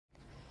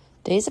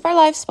Days of Our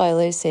Life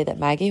spoilers say that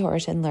Maggie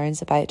Horton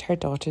learns about her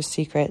daughter's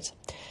secret.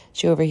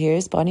 She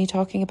overhears Bonnie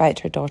talking about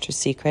her daughter's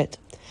secret.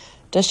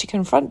 Does she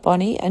confront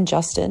Bonnie and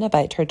Justin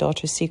about her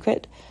daughter's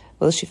secret?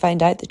 Will she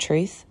find out the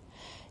truth?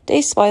 Day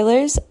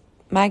spoilers.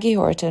 Maggie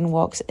Horton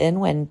walks in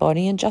when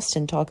Bonnie and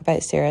Justin talk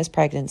about Sarah's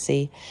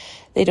pregnancy.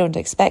 They don't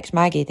expect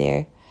Maggie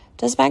there.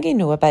 Does Maggie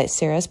know about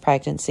Sarah's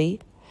pregnancy?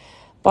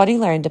 Bonnie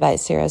learned about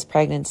Sarah's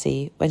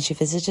pregnancy when she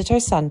visited her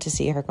son to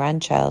see her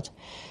grandchild.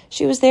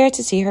 She was there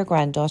to see her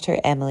granddaughter,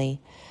 Emily.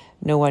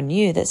 No one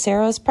knew that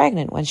Sarah was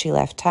pregnant when she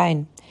left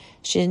town.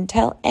 She didn't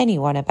tell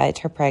anyone about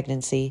her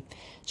pregnancy.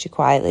 She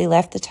quietly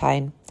left the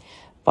town.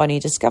 Bonnie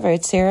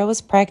discovered Sarah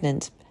was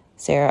pregnant.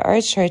 Sarah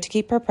urged her to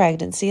keep her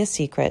pregnancy a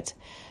secret.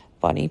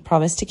 Bonnie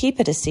promised to keep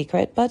it a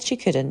secret, but she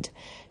couldn't.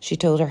 She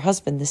told her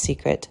husband the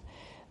secret.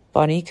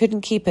 Bonnie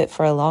couldn't keep it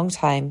for a long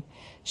time.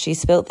 She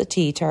spilt the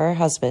tea to her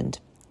husband.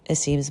 It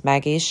seems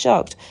Maggie is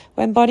shocked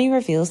when Bonnie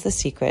reveals the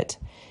secret.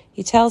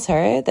 He tells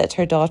her that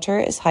her daughter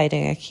is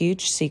hiding a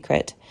huge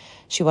secret.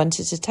 She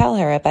wanted to tell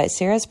her about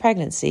Sarah's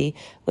pregnancy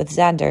with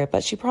Xander,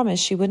 but she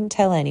promised she wouldn't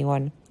tell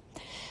anyone.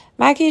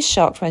 Maggie is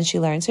shocked when she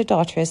learns her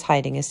daughter is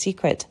hiding a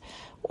secret.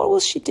 What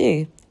will she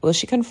do? Will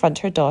she confront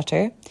her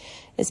daughter?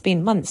 It's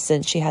been months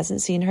since she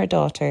hasn't seen her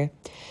daughter.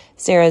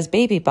 Sarah's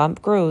baby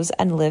bump grows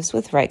and lives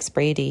with Rex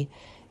Brady.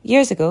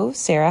 Years ago,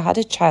 Sarah had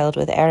a child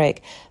with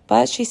Eric,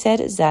 but she said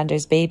it's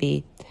Xander's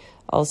baby.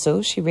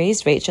 Also, she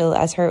raised Rachel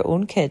as her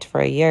own kid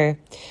for a year.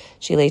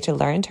 She later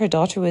learned her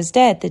daughter was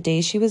dead the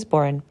day she was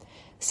born.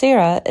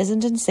 Sarah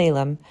isn't in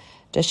Salem.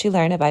 Does she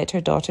learn about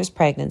her daughter's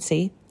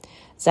pregnancy?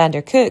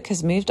 Xander Cook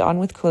has moved on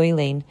with Chloe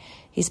Lane.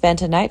 He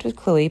spent a night with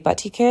Chloe,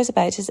 but he cares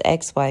about his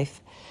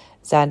ex-wife.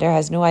 Xander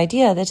has no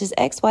idea that his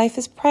ex-wife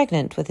is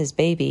pregnant with his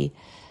baby.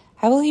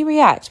 How will he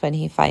react when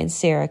he finds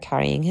Sarah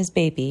carrying his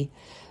baby?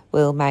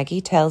 Will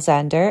Maggie tell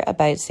Xander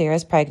about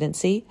Sarah's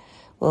pregnancy?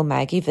 Will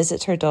Maggie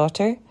visit her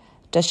daughter?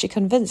 Does she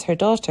convince her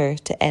daughter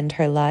to end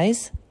her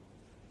lies?